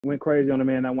went crazy on a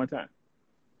man that one time?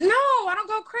 No, I don't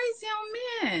go crazy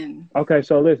on men. Okay,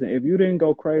 so listen, if you didn't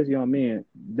go crazy on men,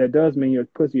 that does mean your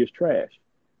pussy is trash.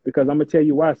 Because I'm gonna tell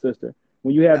you why, sister.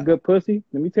 When you have good pussy,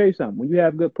 let me tell you something. When you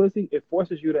have good pussy, it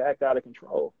forces you to act out of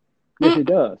control. Yes, Mm, it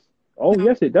does. Oh, no,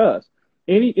 yes, it does.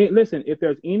 Listen, if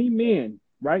there's any men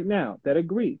right now that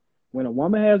agree, when a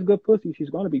woman has good pussy, she's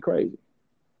gonna be crazy.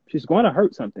 She's gonna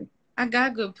hurt something. I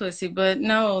got good pussy, but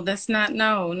no, that's not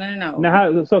no, no, Now,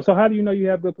 no, so how do you know you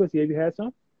have good pussy? Have you had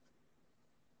some?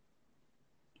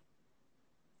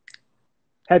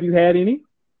 Have you had any?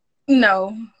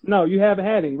 no. No, you haven't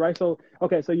had any, right? So,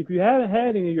 okay, so if you haven't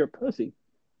had any of your pussy,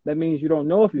 that means you don't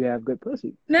know if you have good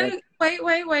pussy. No,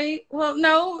 wait. Well,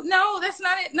 no, that's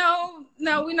not it. No,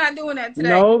 no, we're not doing that today.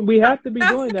 No, we have to be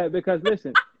doing that because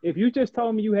listen, if you just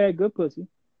told me you had good pussy,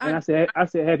 and I, I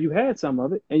said, have you had some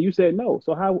of it? And you said no.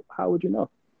 So how would you know?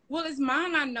 well, it's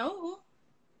mine. I know.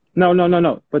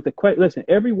 No. But listen,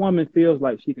 every woman feels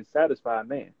like she can satisfy a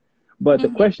man. But the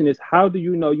Hmm. question is, how do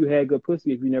you know you had good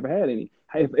pussy if you never had any?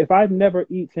 If I've never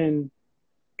eaten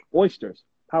oysters,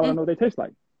 how would I know what they taste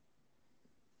like?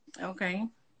 Okay. I,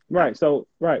 Right. So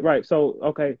right. So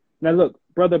okay. Now look,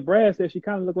 brother Brad says she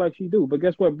kind of look like she do, but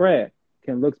guess what, Brad?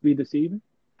 Can looks be deceiving?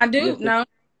 I do. Yes. No,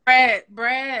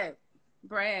 Brad.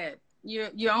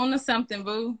 You're on to something,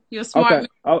 boo. You're a smart Okay.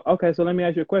 man. Okay. So let me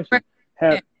ask you a question.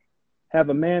 Have Have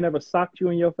a man ever socked you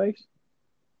in your face?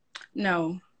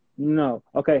 No. No.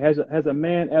 Okay. Has a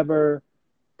man ever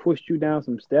pushed you down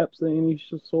some steps of any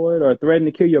sort or threatened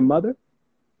to kill your mother?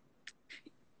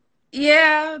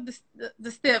 Yeah,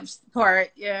 the steps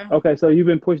part. Yeah. Okay. So you've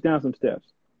been pushed down some steps.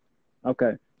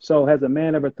 Okay. So has a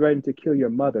man ever threatened to kill your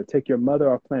mother, take your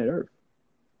mother off planet Earth?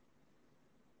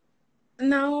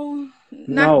 No, not.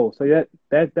 No. So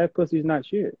that pussy's not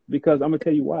shit. Because I'm gonna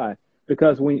tell you why.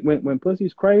 Because when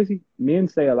pussy's crazy, men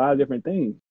say a lot of different things.